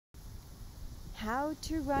how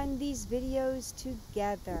to run these videos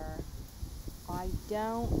together. I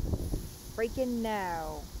don't freaking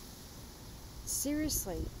know.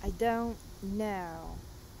 Seriously, I don't know.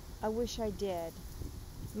 I wish I did.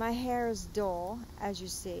 My hair is dull, as you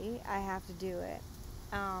see. I have to do it.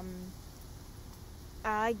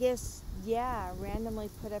 I guess, yeah, randomly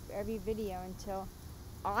put up every video until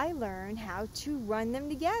I learn how to run them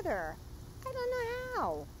together. I don't know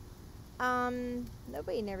how.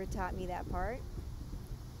 Nobody never taught me that part.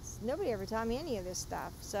 Nobody ever taught me any of this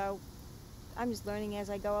stuff. So I'm just learning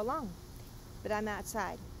as I go along. But I'm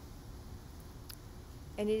outside.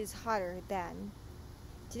 And it is hotter than.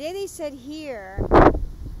 Today they said here,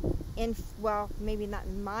 well, maybe not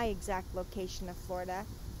in my exact location of Florida,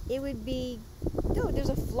 it would be, no, there's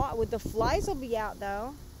a fly, the flies will be out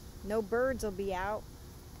though. No birds will be out.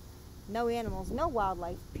 No animals, no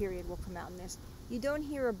wildlife, period, will come out in this. You don't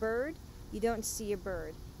hear a bird, you don't see a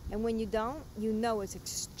bird. And when you don't, you know it's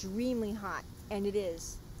extremely hot. And it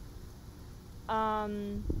is.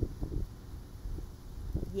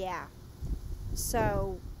 Yeah.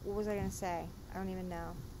 So, what was I going to say? I don't even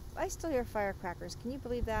know. I still hear firecrackers. Can you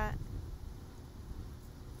believe that?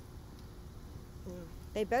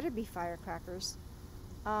 They better be firecrackers.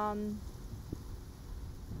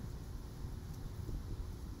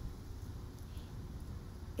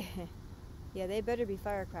 Yeah, they better be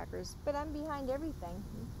firecrackers. But I'm behind everything.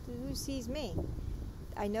 Who sees me?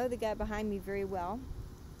 I know the guy behind me very well.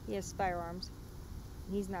 He has firearms.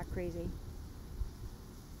 He's not crazy.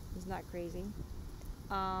 He's not crazy.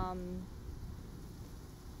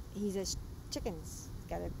 He has chickens. He's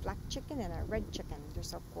got a black chicken and a red chicken. They're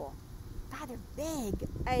so cool. Ah, they're big.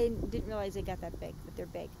 I didn't realize they got that big, but they're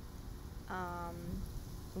big.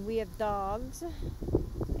 We have dogs.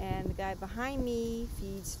 And the guy behind me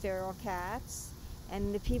feeds feral cats.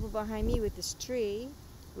 And the people behind me with this tree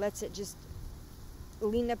lets it just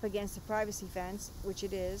lean up against the privacy fence, which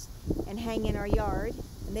it is, and hang in our yard.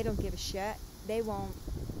 And they don't give a shit. They won't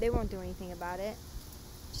do anything about it.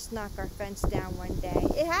 Just knock our fence down one day.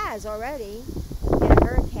 It has already in a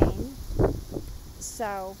hurricane.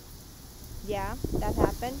 So, yeah, that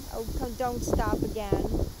happened. Oh, don't stop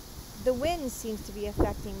again. The wind seems to be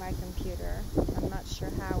affecting my computer. I'm not sure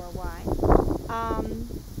how or why.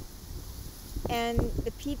 And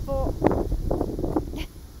the people...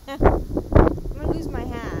 I'm going to lose my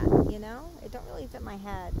hat, you know? It don't really fit my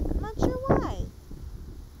head. I'm not sure why.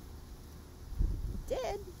 It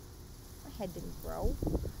did. My head didn't grow.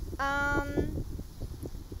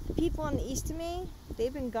 The people on the east of me,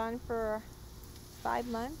 they've been gone for 5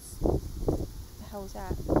 months. What the hell was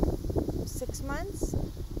that? 6 months?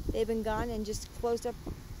 They've been gone and just closed up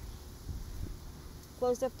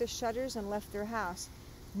their shutters and left their house.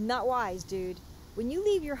 Not wise, dude. When you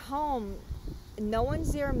leave your home, no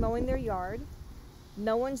one's there mowing their yard.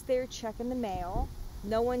 No one's there checking the mail.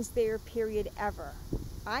 No one's there, period, ever.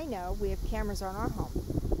 I know. We have cameras on our home.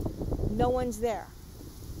 No one's there.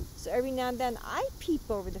 So every now and then, I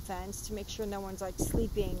peep over the fence to make sure no one's like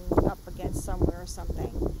sleeping up against somewhere or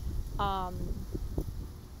something.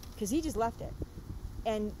 Because he just left it.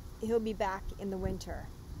 And he'll be back in the winter.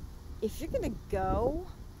 If you're going to go,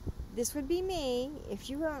 this would be me. If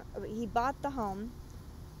you he bought the home,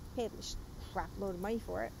 paid a crap load of money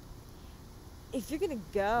for it. If you're going to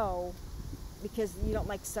go because you don't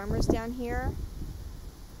like summers down here,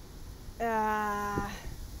 and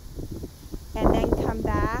then come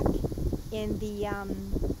back in the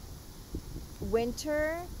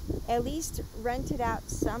winter, at least rent it out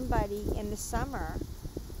to somebody in the summer.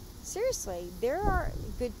 Seriously, there are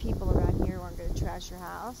good people around here who aren't going to trash your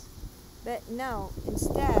house. But no,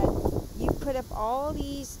 instead, you put up all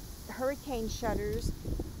these hurricane shutters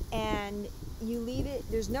and you leave it,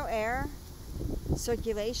 there's no air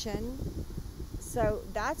circulation. So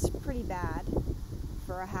that's pretty bad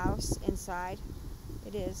for a house inside.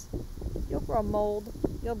 It is. You'll grow mold,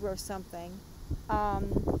 you'll grow something.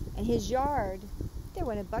 And his yard, there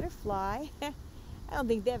went a butterfly. I don't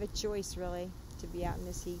think they have a choice really to be out in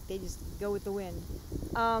this heat. They just go with the wind.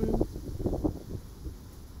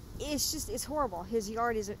 It's horrible. His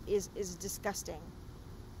yard is disgusting.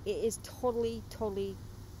 It is totally,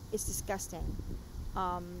 it's disgusting.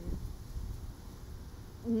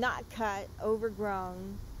 Not cut,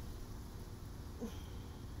 overgrown,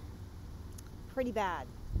 pretty bad.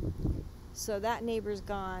 So that neighbor's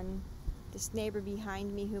gone. This neighbor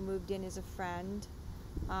behind me who moved in is a friend.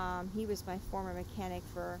 He was my former mechanic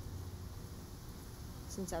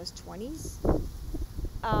since I was 20s.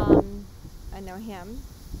 I know him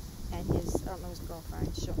and I don't know his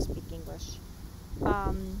girlfriend. She don't speak English.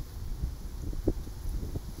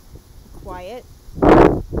 Quiet.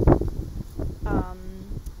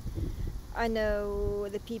 I know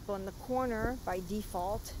the people in the corner by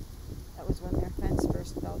default. That was when their fence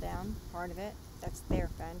first fell down, part of it. That's their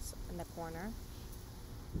fence in the corner,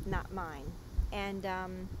 not mine. And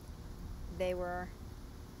they were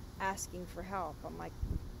asking for help. I'm like,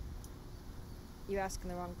 you're asking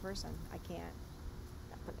the wrong person. I can't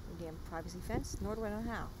put a damn privacy fence, nor do I know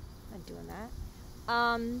how. I'm not doing that.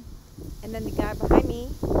 And then the guy behind me,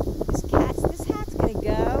 this hat's gonna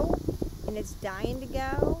go, and it's dying to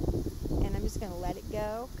go, and I'm just gonna let it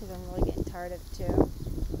go because I'm really getting tired of it too.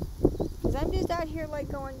 Because I'm just out here like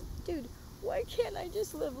going, dude, why can't I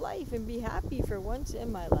just live life and be happy for once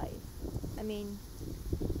in my life? I mean,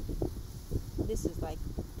 this is like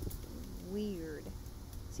weird.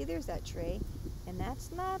 See, there's that tree, and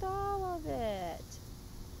that's not all of it.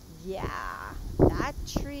 Yeah, that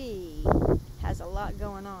tree has a lot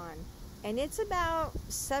going on, and it's about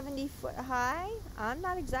 70 foot high. I'm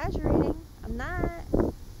not exaggerating. I'm not.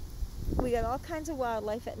 We got all kinds of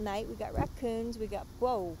wildlife at night. We got raccoons. We got,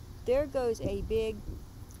 whoa, there goes a big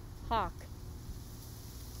hawk.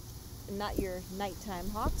 Not your nighttime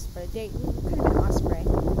hawks, but could have been an osprey.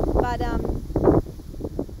 But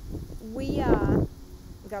we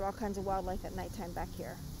got all kinds of wildlife at nighttime back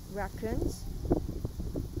here. Raccoons,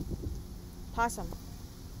 possum,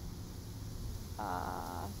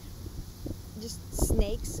 just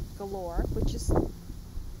snakes galore, which is,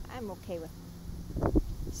 I'm okay with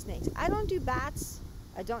snakes. I don't do bats.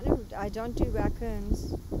 I don't do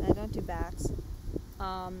raccoons. I don't do bats.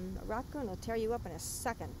 A raccoon will tear you up in a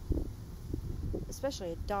second,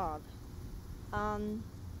 especially a dog.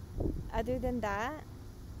 Other than that,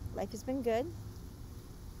 life has been good.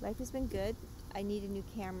 Life has been good. I need a new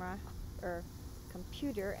camera or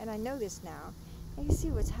computer, and I know this now. I can see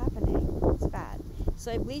what's happening. It's bad.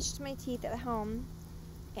 So I bleached my teeth at home,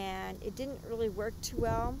 and it didn't really work too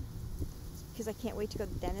well because I can't wait to go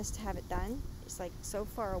to the dentist to have it done. It's like so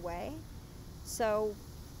far away. So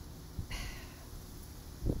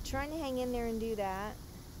trying to hang in there and do that.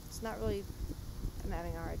 It's not really, I'm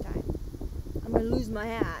having a hard time. I'm going to lose my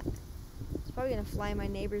hat. It's probably going to fly in my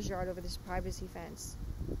neighbor's yard over this privacy fence.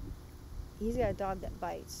 He's got a dog that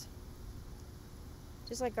bites.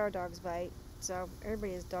 Just like our dogs bite. So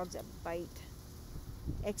everybody has dogs that bite.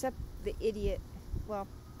 Except the idiot. Well,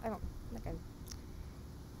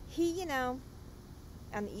 he,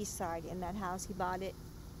 on the east side in that house, he bought it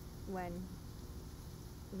when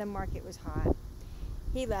the market was hot.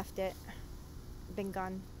 He left it. Been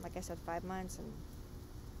gone, like I said, 5 months, and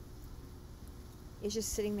it's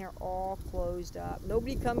just sitting there all closed up.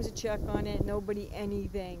 Nobody comes to check on it. Nobody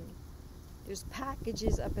anything. There's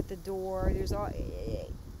packages up at the door. There's all.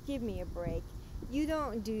 Give me a break. You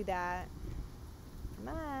don't do that.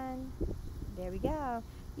 Come on. There we go.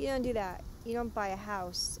 You don't do that. You don't buy a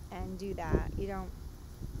house and do that. You don't.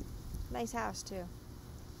 Nice house too.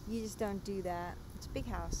 You just don't do that. It's a big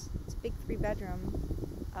house. It's a big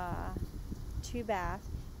 3-bedroom, 2-bath,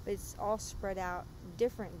 but it's all spread out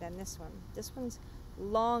different than this one. This one's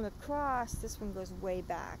long across. This one goes way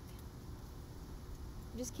back.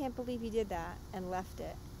 I just can't believe he did that and left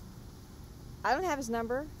it. I don't have his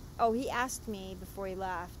number. Oh, he asked me before he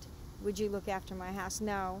left, would you look after my house?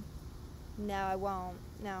 No. No, I won't.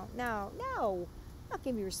 No. I'm not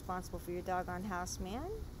going to be responsible for your doggone house, man.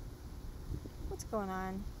 What's going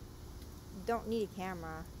on? Don't need a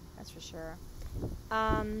camera, that's for sure.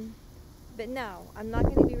 But no, I'm not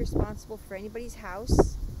going to be responsible for anybody's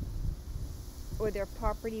house or their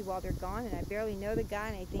property while they're gone, and I barely know the guy,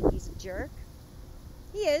 and I think he's a jerk.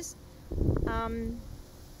 He is.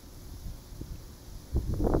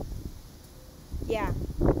 Yeah,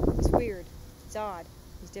 it's weird. It's odd.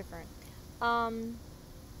 He's different.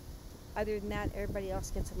 Other than that, everybody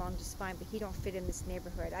else gets along just fine, but he don't fit in this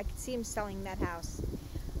neighborhood. I could see him selling that house.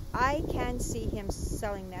 I can see him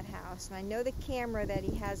selling that house, and I know the camera that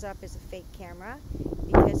he has up is a fake camera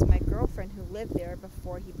because my girlfriend who lived there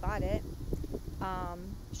before he bought it,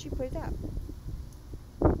 she put it up.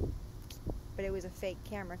 But it was a fake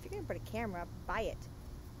camera. If you're going to put a camera up, buy it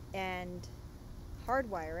and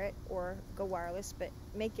hardwire it or go wireless, but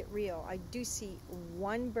make it real. I do see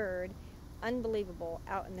one bird, unbelievable,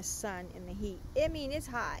 out in the sun in the heat. I mean, it's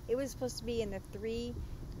hot. It was supposed to be in the 3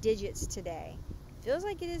 digits today. Feels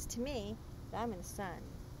like it is to me, but I'm in the sun.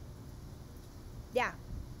 Yeah,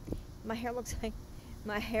 my hair looks like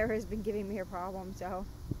my hair has been giving me a problem, so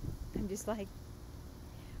I'm just like,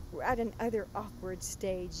 we're at another awkward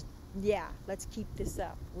stage. Yeah, let's keep this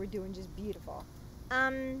up. We're doing just beautiful.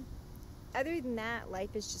 Other than that,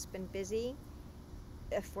 life has just been busy.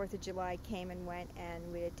 The 4th of July came and went,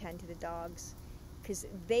 and we attend to the dogs because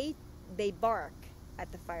they bark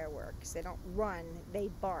at the fireworks. They don't run, they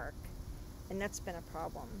bark. and that's been a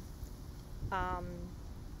problem. I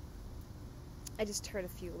just heard a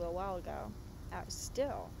little while ago,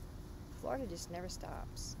 still, Florida just never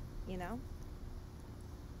stops, you know?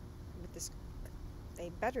 With this,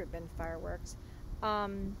 they better have been fireworks.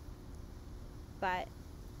 But,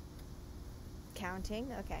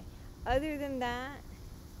 counting, okay. Other than that,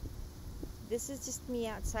 this is just me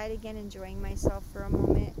outside again, enjoying myself for a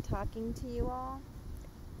moment, talking to you all,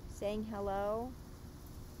 saying hello,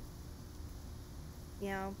 you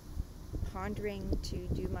know, pondering to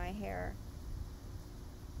do my hair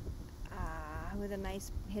with a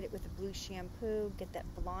nice, hit it with a blue shampoo, get that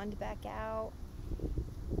blonde back out,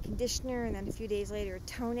 conditioner, and then a few days later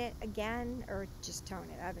tone it again, or just tone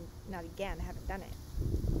it. I haven't done it,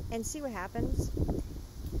 and see what happens.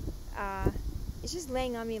 It's just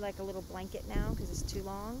laying on me like a little blanket now because it's too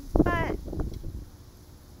long, but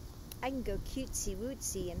I can go cutesy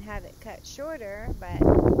wootsy and have it cut shorter, but I think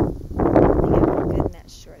I look good in that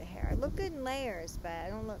short hair. I look good in layers, but I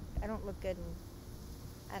don't look good in,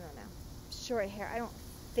 I don't know, short hair. I don't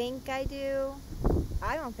think I do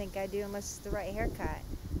unless it's the right haircut.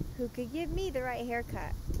 Who could give me the right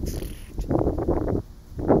haircut?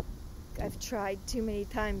 I've tried too many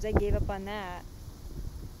times. I gave up on that.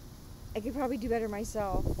 I could probably do better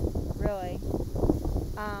myself, really.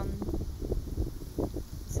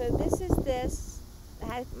 So this is this. I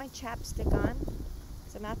had to put my chapstick on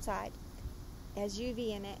because I'm outside. It has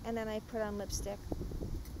UV in it, and then I put on lipstick.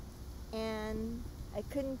 And I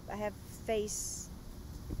have face,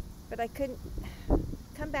 but I couldn't,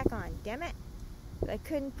 come back on, damn it. But I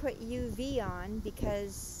couldn't put UV on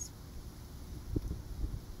because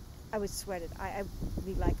I would sweat it. I'd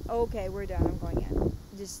be like, okay, we're done, I'm going in.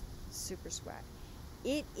 Just super sweat.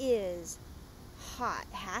 It is hot.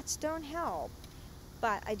 Hats don't help,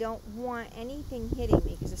 but I don't want anything hitting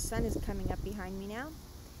me because the sun is coming up behind me now,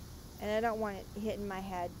 and I don't want it hitting my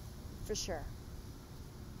head for sure.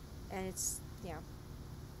 And it's,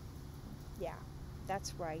 yeah,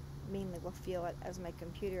 that's where I mainly will feel it, as my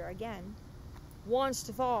computer again wants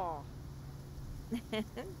to fall.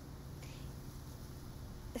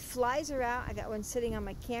 The flies are out. I got one sitting on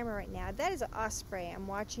my camera right now. That is an osprey. I'm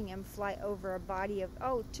watching him fly over a body of,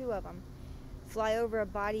 two of them fly over a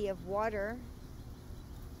body of water.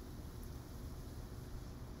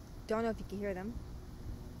 Don't know if you can hear them.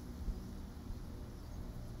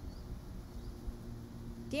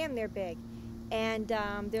 Damn, they're big. And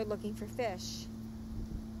they're looking for fish.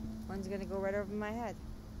 One's gonna go right over my head,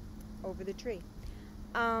 over the tree.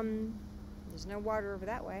 There's no water over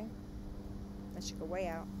that way. That should go way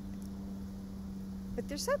out. But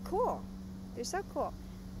they're so cool. They're so cool.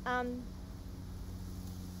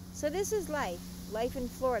 So this is life in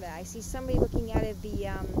Florida. I see somebody looking out of the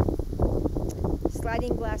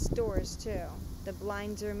sliding glass doors too. The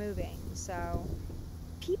blinds are moving. So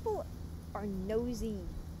people are nosy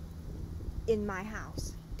in my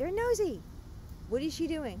house. They're nosy. What is she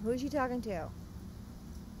doing? Who is she talking to?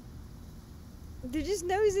 They're just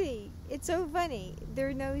nosy. It's so funny.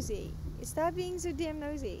 They're nosy. Stop being so damn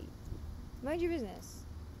nosy. Mind your business.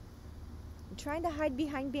 I'm trying to hide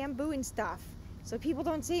behind bamboo and stuff so people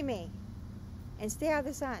don't see me and stay out of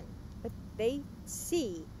the sun. But they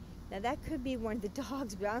see. Now that could be one of the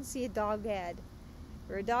dogs, but I don't see a dog head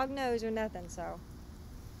or a dog nose or nothing. So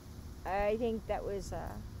I think that was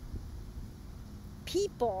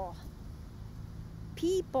people.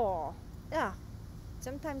 Yeah.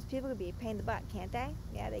 Sometimes people can be a pain in the butt, can't they?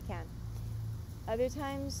 Yeah, they can. Other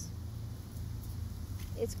times,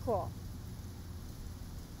 it's cool.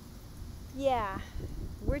 Yeah,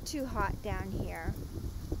 we're too hot down here.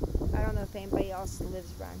 I don't know if anybody else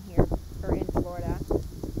lives around here or in Florida,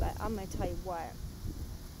 but I'm going to tell you what.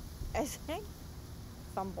 As I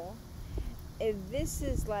fumble, this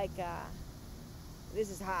is like, this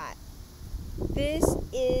is hot. This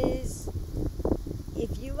is,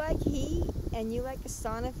 if you like heat and you like a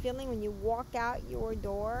sauna feeling when you walk out your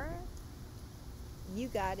door, you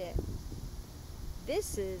got it.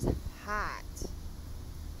 This is hot.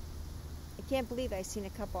 I can't believe I seen a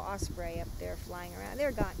couple osprey up there flying around.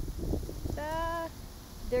 They're gone.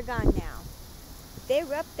 They're gone now. They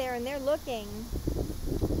were up there and they're looking.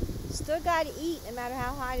 Still got to eat no matter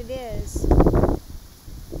how hot it is.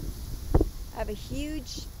 I have a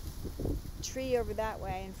huge tree over that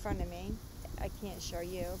way in front of me. I can't show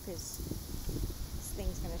you because this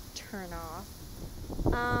thing's going to turn off.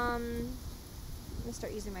 I'm going to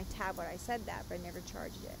start using my tablet. I said that, but I never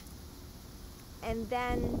charged it. And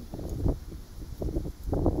then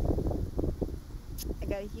I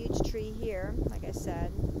got a huge tree here, like I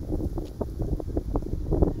said.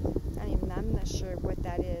 I'm not sure what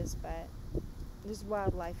that is, but there's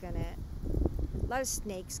wildlife in it. lot of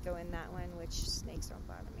snakes go in that one, which snakes don't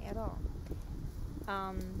bother me at all.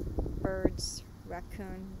 Birds,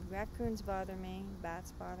 raccoons bother me,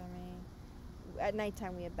 bats bother me. At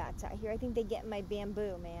nighttime we have bats out here. I think they get in my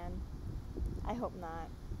bamboo, man. I hope not.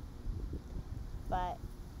 But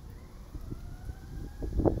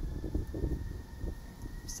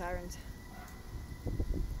sirens.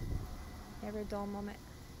 Never a dull moment.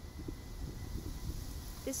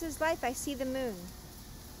 This is life. I see the moon.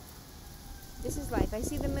 This is life. I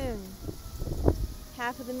see the moon.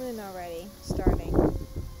 Half of the moon already starting.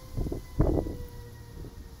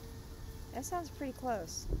 That sounds pretty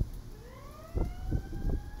close.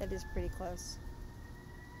 That is pretty close.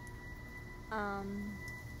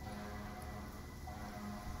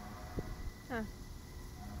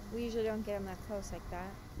 We usually don't get them that close like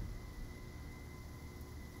that.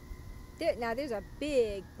 Now there's a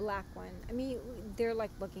big black one. I mean, they're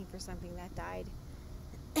like looking for something that died.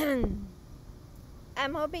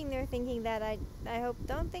 I'm hoping they're thinking that I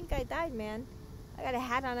don't think I died, man. I got a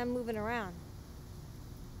hat on, I'm moving around.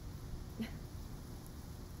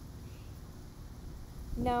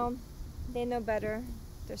 No, they know better.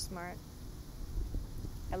 They're smart.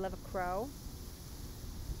 I love a crow.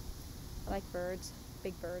 I like birds,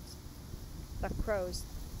 big birds. But crows,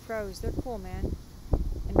 they're cool, man.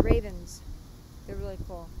 And ravens, they're really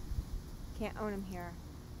cool. Can't own them here.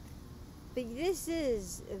 But this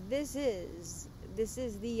is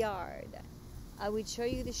the yard. I would show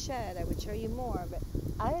you the shed. I would show you more, but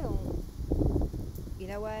I don't. You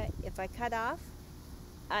know what? If I cut off,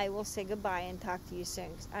 I will say goodbye and talk to you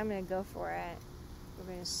soon. 'Cause I'm gonna go for it.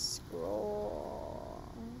 We're gonna scroll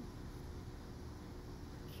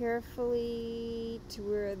carefully to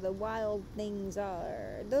where the wild things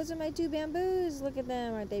are. Those are my two bamboos. Look at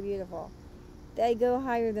them. Aren't they beautiful? They go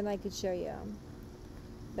higher than I could show you.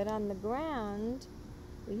 But on the ground,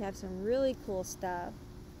 we have some really cool stuff.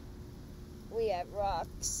 We have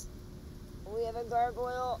rocks. We have a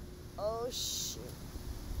gargoyle. Oh, shoot.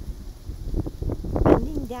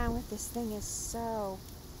 Bending down with this thing is so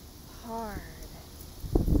hard.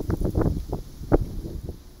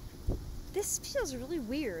 This feels really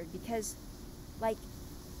weird because, like,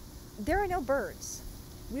 there are no birds.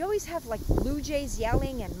 We always have, like, blue jays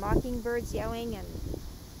yelling and mockingbirds yelling, and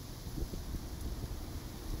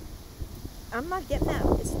I'm not getting that.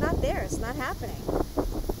 It's not there. It's not happening.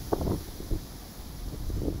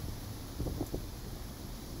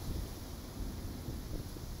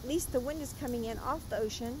 At least the wind is coming in off the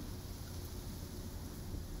ocean.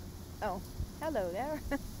 Oh, hello there.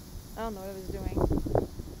 I don't know what I was doing.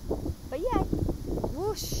 But yeah,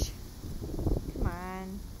 whoosh. Come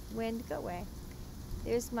on, wind, go away.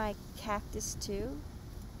 There's my cactus too.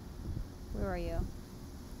 Where are you?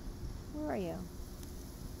 Where are you?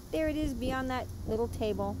 There it is beyond that little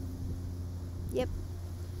table. Yep,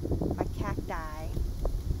 my cacti.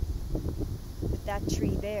 With that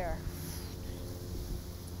tree there.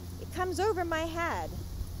 It comes over my head.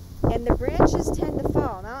 And the branches tend to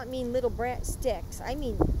fall. And I don't mean little branch sticks. I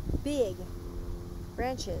mean big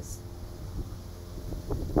branches.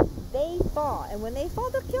 They fall. And when they fall,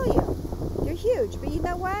 they'll kill you. They're huge. But you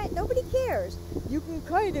know what? Nobody cares. You can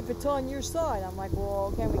cut it if it's on your side. I'm like,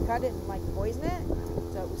 well, can we cut it and like poison it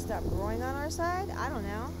so it will stop growing on our side? I don't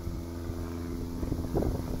know.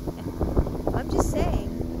 I'm just saying.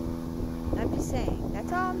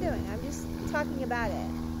 That's all I'm doing. I'm just talking about it.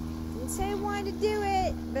 Didn't say I wanted to do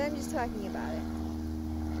it, but I'm just talking about it.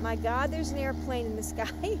 My God, there's an airplane in the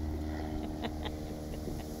sky.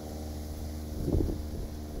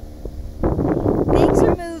 Things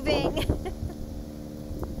are moving.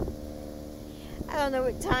 I don't know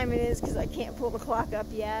what time it is because I can't pull the clock up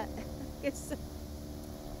yet.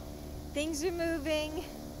 Things are moving.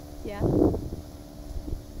 Yeah.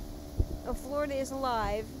 Oh, Florida is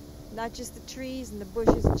alive. Not just the trees and the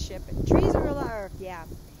bushes and shit, but trees are alive. Yeah.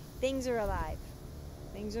 Things are alive.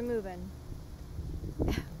 Things are moving.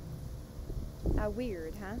 How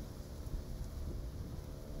weird, huh?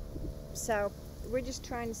 So, we're just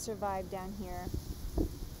trying to survive down here.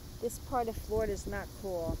 This part of Florida is not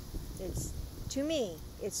cool. It's, to me,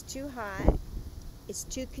 it's too hot. It's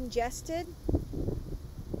too congested.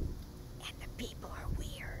 And the people are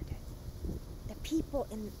weird. The people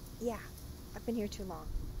I've been here too long.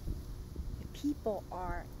 The people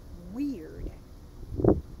are weird.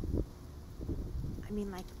 I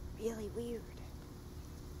mean, like, really weird.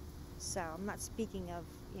 So, I'm not speaking of,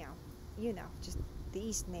 just the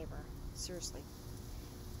east neighbor. Seriously.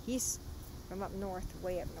 He's from up north,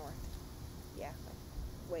 way up north. Yeah,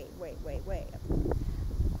 like, way up.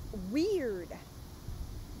 Weird.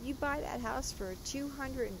 You buy that house for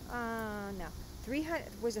 300,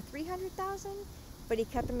 was it 300,000? But he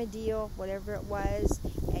cut them a deal, whatever it was,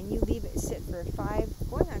 and you leave it sit for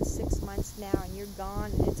going on 6 months now, and you're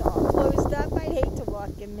gone, and it's all closed up. I'd hate to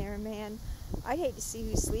walk in there, man. I'd hate to see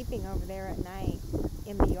who's sleeping over there at night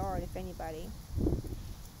in the yard, if anybody.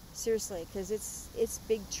 Seriously, because it's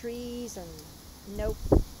big trees, and nope.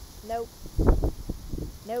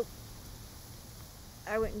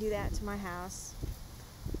 I wouldn't do that to my house.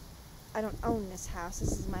 I don't own this house.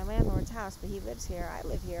 This is my landlord's house, but he lives here. I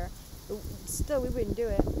live here. But still, we wouldn't do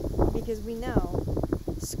it because we know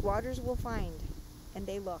squatters will find, and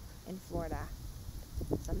they look in Florida.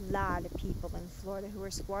 There's a lot of people in Florida who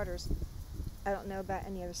are squatters. I don't know about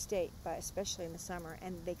any other state, but especially in the summer,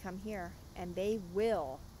 and they come here, and they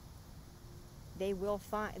will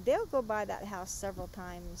find. They'll go by that house several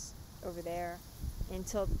times over there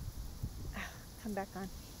until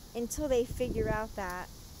until they figure out that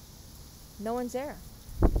no one's there.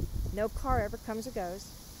 No car ever comes or goes.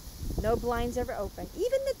 No blinds ever open.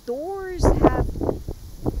 Even the doors have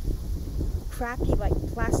crappy, like,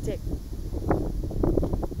 plastic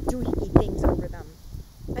doohickey things over them.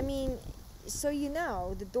 I mean, so you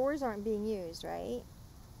know the doors aren't being used, right?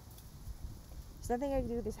 There's nothing I can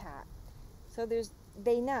do with this hat. So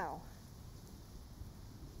they know.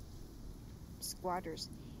 Squatters,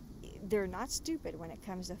 they're not stupid when it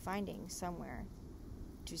comes to finding somewhere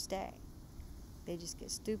to stay. They just get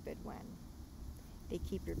stupid when they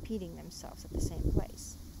keep repeating themselves at the same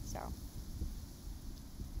place. So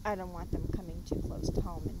I don't want them coming too close to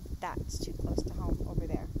home, and that's too close to home over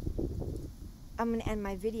there. I'm going to end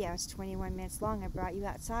my video. It's 21 minutes long. I brought you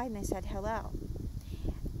outside and I said hello.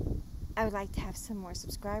 I would like to have some more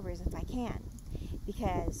subscribers if I can,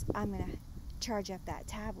 because I'm going to charge up that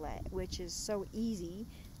tablet, which is so easy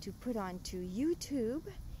to put onto YouTube,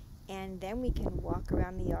 and then we can walk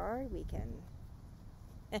around the yard. We can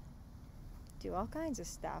do all kinds of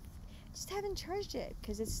stuff. Just haven't charged it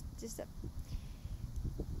because it's just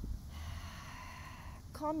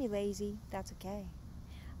call me lazy. That's okay.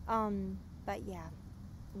 But yeah,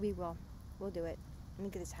 we'll do it. Let me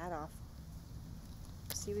get this hat off.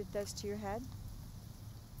 See what it does to your head?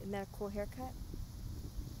 Isn't that a cool haircut?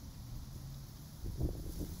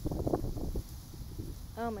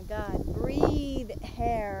 Oh my God. Breathe,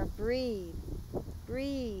 hair. Breathe.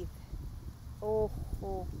 Breathe. Oh,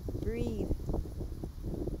 breathe.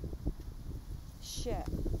 Shit.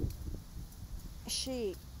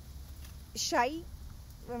 Shite.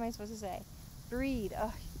 What am I supposed to say? Breathe.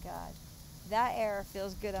 Oh, God. That air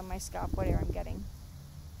feels good on my scalp. What air I'm getting.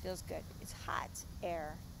 Feels good. It's hot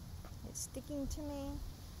air. It's sticking to me.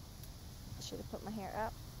 I should have put my hair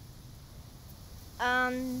up.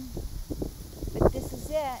 But this is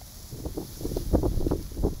it.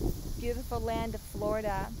 Beautiful land of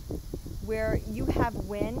Florida, where you have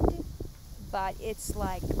wind, but it's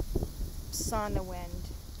like sauna wind.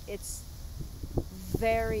 It's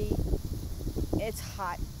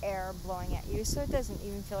hot air blowing at you, so it doesn't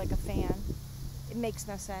even feel like a fan. It makes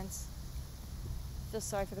no sense. I feel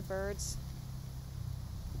sorry for the birds.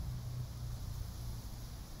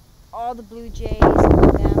 All the blue jays,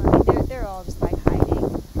 and them, I mean, they're all just like hiding,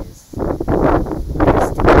 because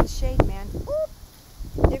they're stuck in the shade, man. Oop!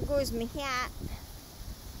 There goes my hat.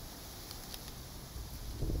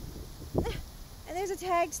 And there's a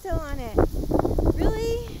tag still on it.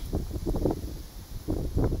 Really?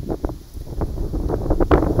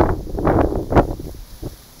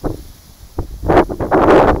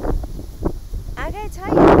 I gotta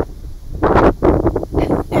tell you,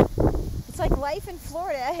 it's like life in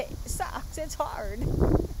Florida. It sucks. It's hard.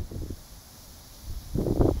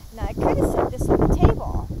 Now, I could have set this on the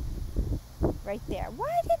table right there.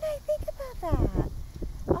 Why didn't I think about that?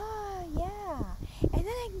 Oh, yeah. And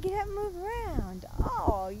then I can get up and move around.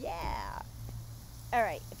 Oh, yeah. All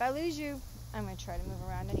right. If I lose you, I'm going to try to move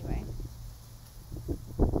around anyway.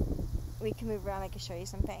 We can move around. I can show you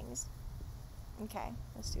some things. Okay.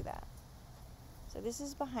 Let's do that. So this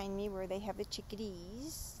is behind me where they have the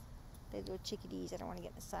chickadees. The little chickadees. I don't want to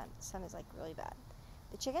get in the sun. The sun is like really bad.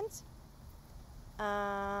 The chickens.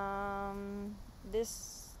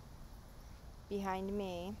 This behind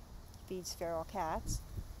me feeds feral cats.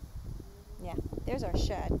 Yeah, there's our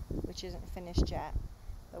shed, which isn't finished yet,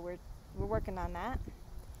 but we're working on that.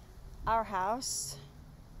 Our house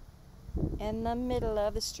in the middle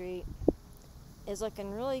of the street is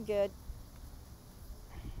looking really good.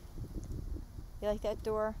 You like that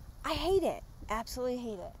door? I hate it. Absolutely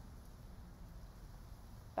hate it.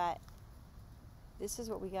 But this is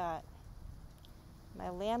what we got. My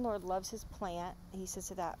landlord loves his plant. He sits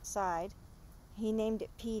it outside. He named it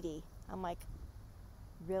Petey. I'm like,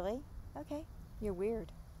 Really? Okay, you're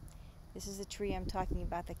weird. This is the tree I'm talking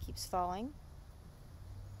about that keeps falling.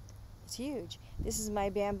 It's huge. This is my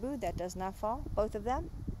bamboo that does not fall. Both of them.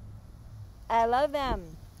 I love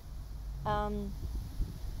them.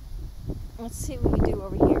 Let's see what we can do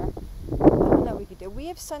over here. I don't know what we could do. We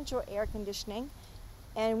have central air conditioning,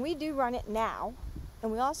 and we do run it now.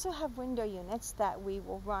 And we also have window units that we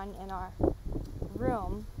will run in our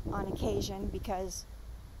room on occasion because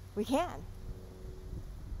we can.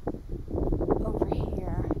 Over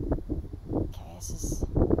here. Okay, this is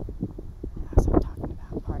the house I'm talking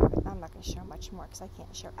about, part of it. I'm not going to show much more because I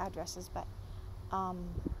can't show addresses, but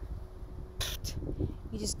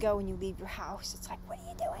you just go and you leave your house. It's like, what are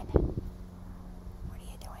you doing? What are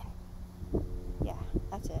you doing? Yeah,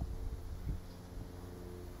 that's it.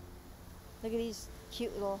 Look at these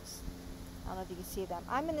cute little, I don't know if you can see them.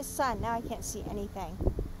 I'm in the sun. Now I can't see anything.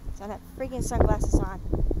 So I have freaking sunglasses on.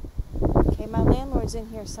 Okay, my landlord's in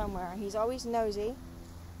here somewhere. He's always nosy.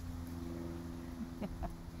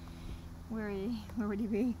 Where would he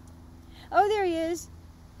be? Oh, there he is.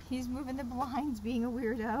 He's moving the blinds, being a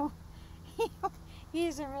weirdo. He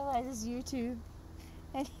doesn't realize it's YouTube.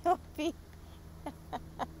 And he'll be...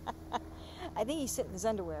 I think he's sitting in his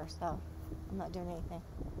underwear, so I'm not doing anything.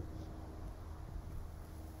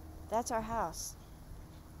 That's our house.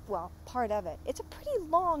 Well, part of it. It's a pretty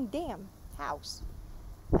long damn house.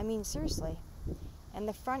 I mean, seriously. And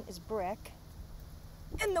the front is brick.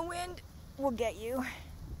 And the wind will get you.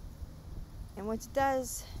 And what it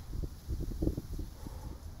does...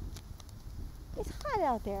 It's hot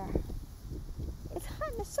out there. It's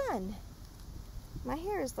hot in the sun. My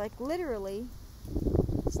hair is like literally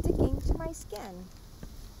sticking to my skin.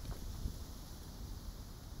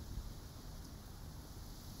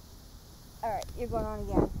 Alright, you're going on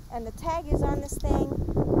again. And the tag is on this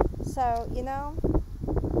thing, so, you know,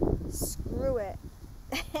 screw it.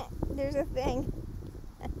 There's a thing.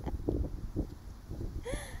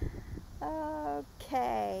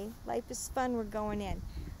 Okay, life is fun, we're going in.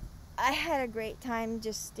 I had a great time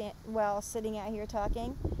just sitting out here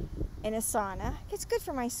talking in a sauna. It's good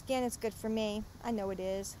for my skin, it's good for me. I know it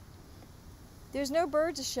is. There's no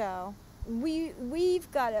birds to show. We've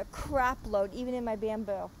got a crap load, even in my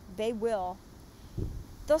bamboo. They will.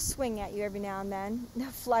 They'll swing at you every now and then. They'll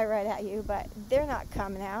fly right at you, but they're not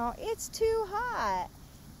coming out. It's too hot.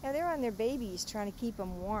 Yeah, they're on their babies trying to keep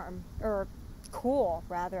them warm, or cool,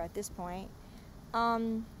 rather, at this point.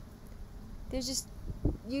 There's just,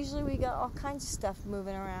 usually we got all kinds of stuff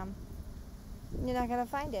moving around. You're not going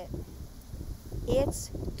to find it.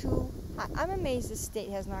 It's too hot. I'm amazed this state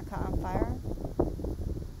has not caught on fire.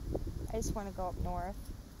 I just want to go up north.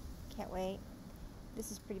 Can't wait.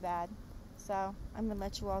 This is pretty bad. So I'm going to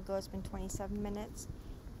let you all go. It's been 27 minutes.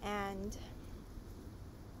 And,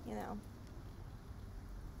 you know,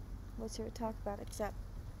 what's there to talk about except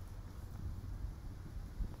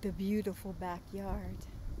the beautiful backyard.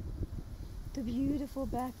 The beautiful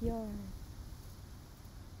backyard.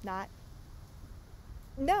 Not.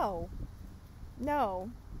 No. No.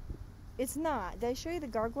 It's not. Did I show you the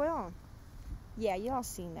gargoyle? Yeah, y'all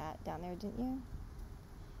seen that down there, didn't you?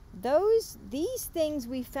 These things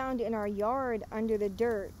we found in our yard under the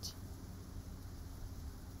dirt,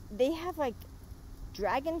 they have like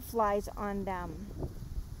dragonflies on them.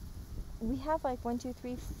 We have like 1, 2,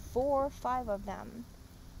 3, 4, 5 of them.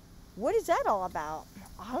 What is that all about?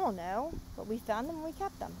 I don't know, but we found them and we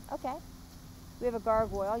kept them. Okay. We have a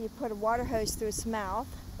gargoyle. You put a water hose through its mouth,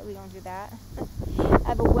 but we don't do that. I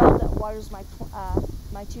have a well that waters my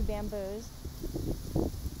 2 bamboos.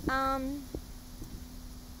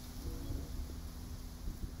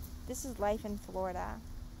 This is life in Florida.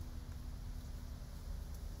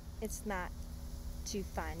 It's not too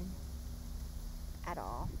fun at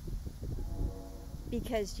all.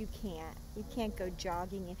 Because you can't go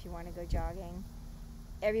jogging if you want to go jogging.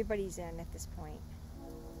 Everybody's in at this point.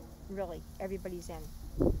 Really, everybody's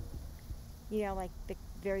in. You know, like the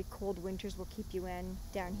very cold winters will keep you in.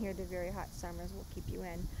 Down here, the very hot summers will keep you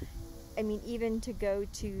in. I mean, even to go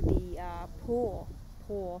to the pool,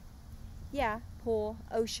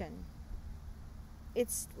 ocean.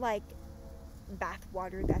 It's like bath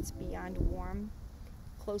water that's beyond warm,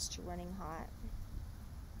 close to running hot.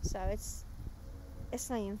 So it's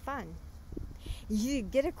not even fun. You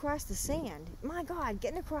get across the sand. My God,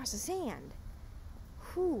 getting across the sand.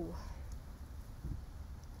 Whew.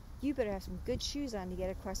 You better have some good shoes on to get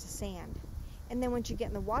across the sand. And then once you get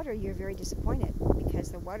in the water, you're very disappointed because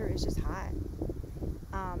the water is just hot.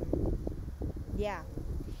 Yeah.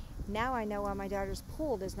 Now I know why my daughter's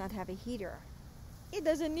pool does not have a heater. It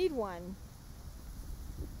doesn't need one.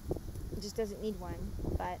 It just doesn't need one.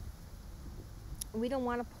 But we don't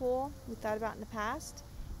want a pool. We thought about it in the past,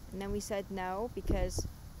 and then we said no because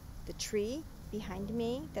the tree behind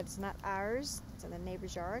me, that's not ours, it's in the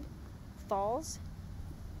neighbor's yard, falls.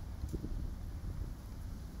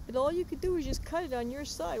 But all you could do is just cut it on your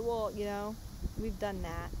side. Well, you know, we've done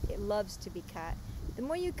that. It loves to be cut. The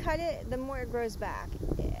more you cut it, the more it grows back.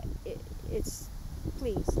 It's,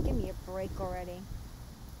 please, give me a break already.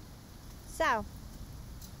 So,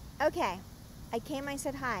 okay. I came, I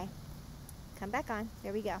said hi. Come back on.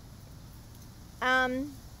 There we go.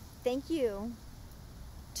 Thank you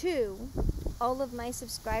to all of my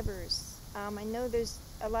subscribers. I know there's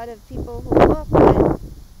a lot of people who look, but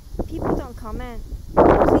people don't comment.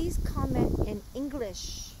 Please comment in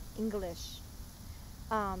English.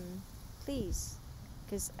 Please,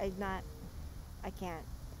 because I can't.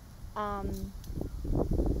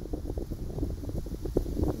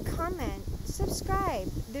 Comment, subscribe.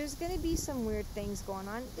 There's going to be some weird things going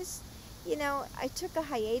on. You know, I took a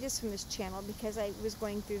hiatus from this channel because I was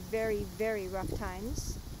going through very, very rough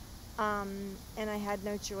times. And I had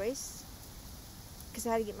no choice because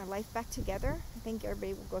I had to get my life back together. I think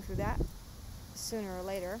everybody will go through that sooner or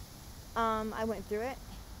later. I went through it,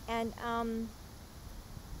 and I'm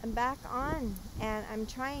back on, and I'm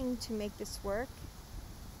trying to make this work,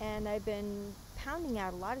 and I've been pounding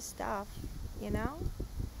out a lot of stuff, you know.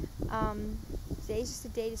 Today's just a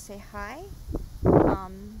day to say hi.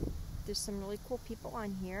 There's some really cool people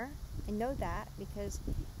on here. I know that because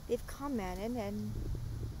they've commented, and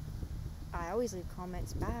I always leave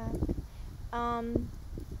comments back.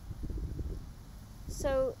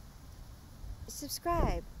 So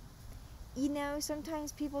subscribe. You know,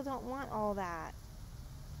 sometimes people don't want all that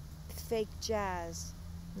fake jazz.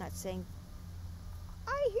 I'm not saying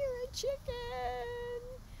I hear a chicken.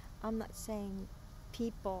 I'm not saying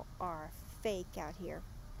people are fake out here.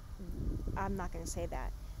 I'm not going to say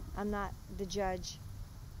that. I'm not the judge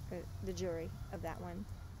or the jury of that one.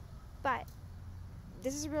 But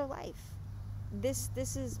this is real life. This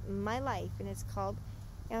is my life, and it's called,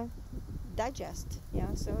 you know, digest. You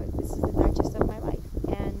know, so this is the digest of my life,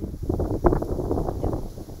 and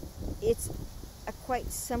it's a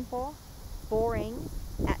quite simple, boring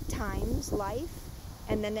at times life,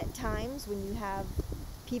 and then at times when you have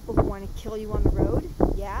people who want to kill you on the road,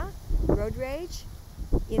 yeah, road rage,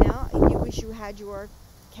 you know, and you wish you had your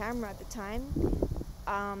camera at the time,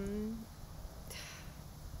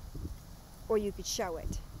 or you could show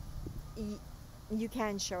it. You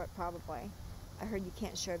can show it probably. I heard you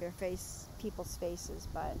can't show their people's faces,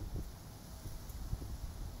 but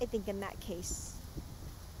I think in that case,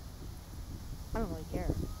 I don't really care.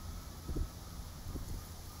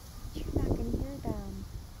 You're not going to hear them.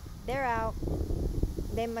 They're out.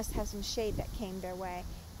 They must have some shade that came their way.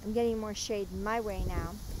 I'm getting more shade my way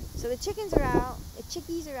now. So the chickens are out, the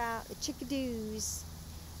chickies are out, the chickadoos,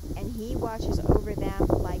 and he watches over them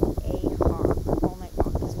like a hawk all night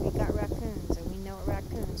long, because we got raccoons, and we know what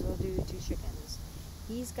raccoons will do to chickens.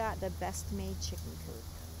 He's got the best made chicken coop.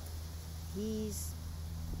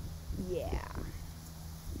 Yeah.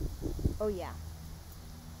 Oh yeah.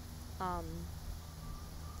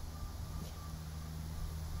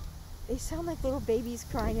 They sound like little babies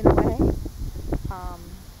crying in a way.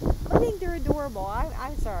 I think they're adorable.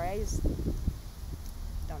 I'm sorry, I just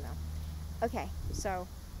don't know. Okay, so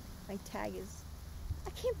my tag is, I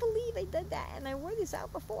can't believe I did that and I wore this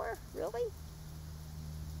out before. Really?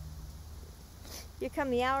 Here come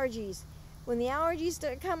the allergies. When the allergies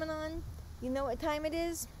start coming on, you know what time it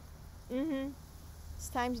is? It's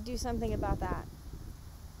time to do something about that.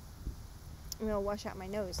 I'm going to wash out my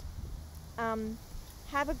nose.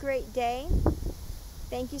 Have a great day.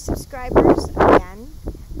 Thank you, subscribers, again.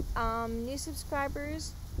 New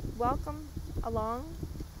subscribers, welcome along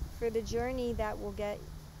for the journey that will get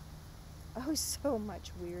so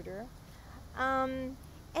much weirder. And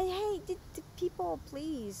hey, people,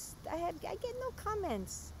 please, I get no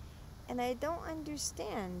comments, and I don't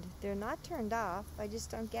understand. They're not turned off. I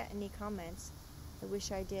just don't get any comments. I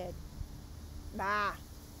wish I did. Bah.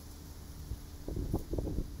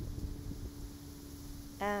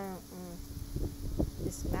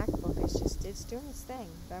 This MacBook is it's doing its thing,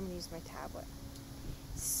 but I'm going to use my tablet.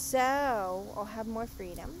 So, I'll have more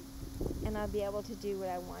freedom, and I'll be able to do what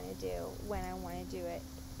I want to do, when I want to do it,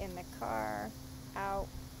 in the car, out,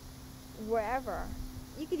 wherever.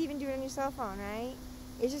 You could even do it on your cell phone, right?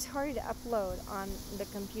 It's just harder to upload on the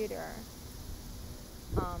computer.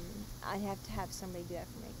 I'd have to have somebody do that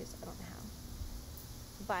for me, because I don't know how.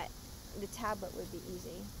 But the tablet would be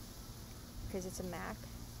easy, because it's a Mac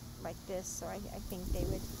like this, so I think they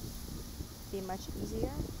would be much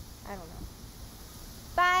easier. I don't know.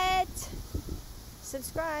 But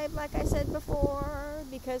subscribe, like I said before,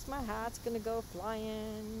 because my hat's gonna go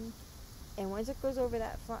flying. And once it goes over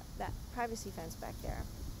that privacy fence back there,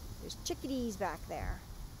 there's chickadees back there.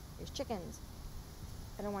 There's chickens.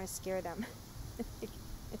 I don't want to scare them.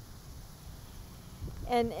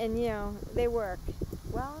 and you know, they work.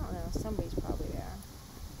 Well, I don't know, somebody's probably there.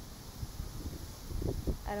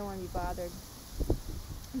 I don't want to be bothered.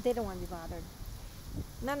 They don't want to be bothered.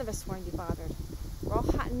 None of us want to be bothered. We're all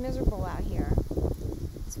hot and miserable out here.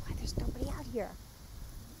 That's why there's nobody out here.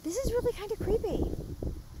 This is really kind of creepy.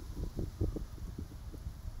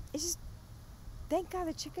 It's just, thank God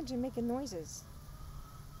the chickens are making noises.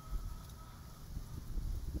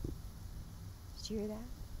 Did you hear that?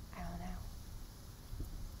 I don't know.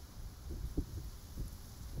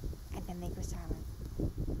 And then they go silent.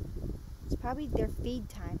 It's probably their feed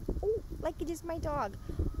time. Oh, like it is my dog.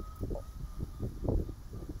 Oh.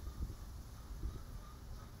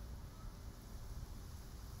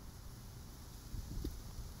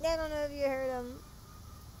 I don't know if you heard him.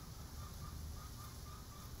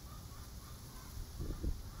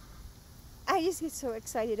 I just get so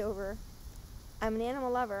excited over. I'm an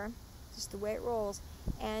animal lover, just the way it rolls,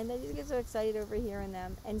 and I just get so excited over hearing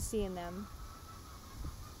them and seeing them.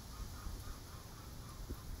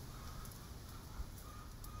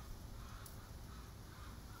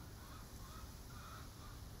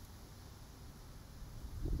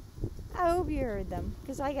 I hope you heard them,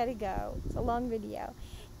 because I gotta go. It's a long video.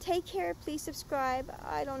 Take care, please subscribe.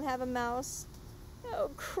 I don't have a mouse. Oh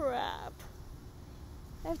crap.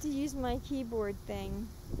 I have to use my keyboard thing.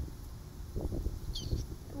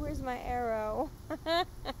 Where's my arrow?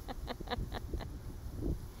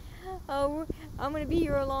 Oh, I'm gonna be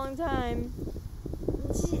here a long time.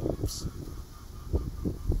 Shit.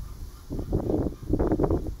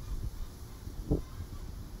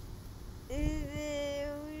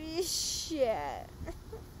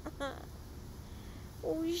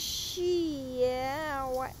 Oh shit.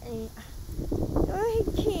 What? I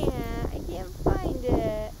can't find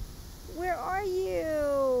it. Where are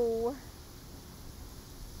you?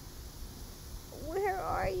 Where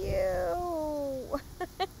are you?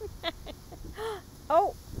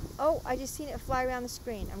 Oh, I just seen it fly around the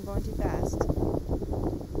screen. I'm going too fast.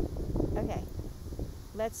 Okay.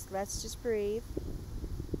 Let's just breathe.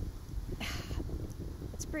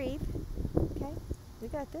 Let's breathe. Okay? We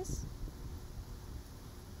got this.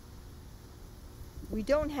 We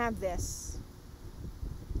don't have this.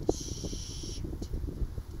 Shoot.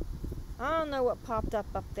 I don't know what popped up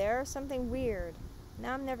there. Something weird.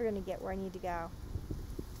 Now I'm never going to get where I need to go.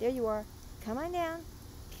 There you are. Come on down.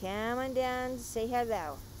 Come on down. Say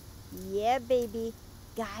hello. Yeah, baby.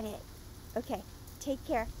 Got it. Okay. Take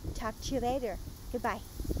care. Talk to you later. Goodbye.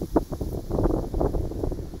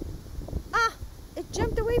 Ah! It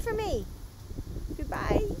jumped away from me.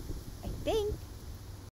 Goodbye. I think.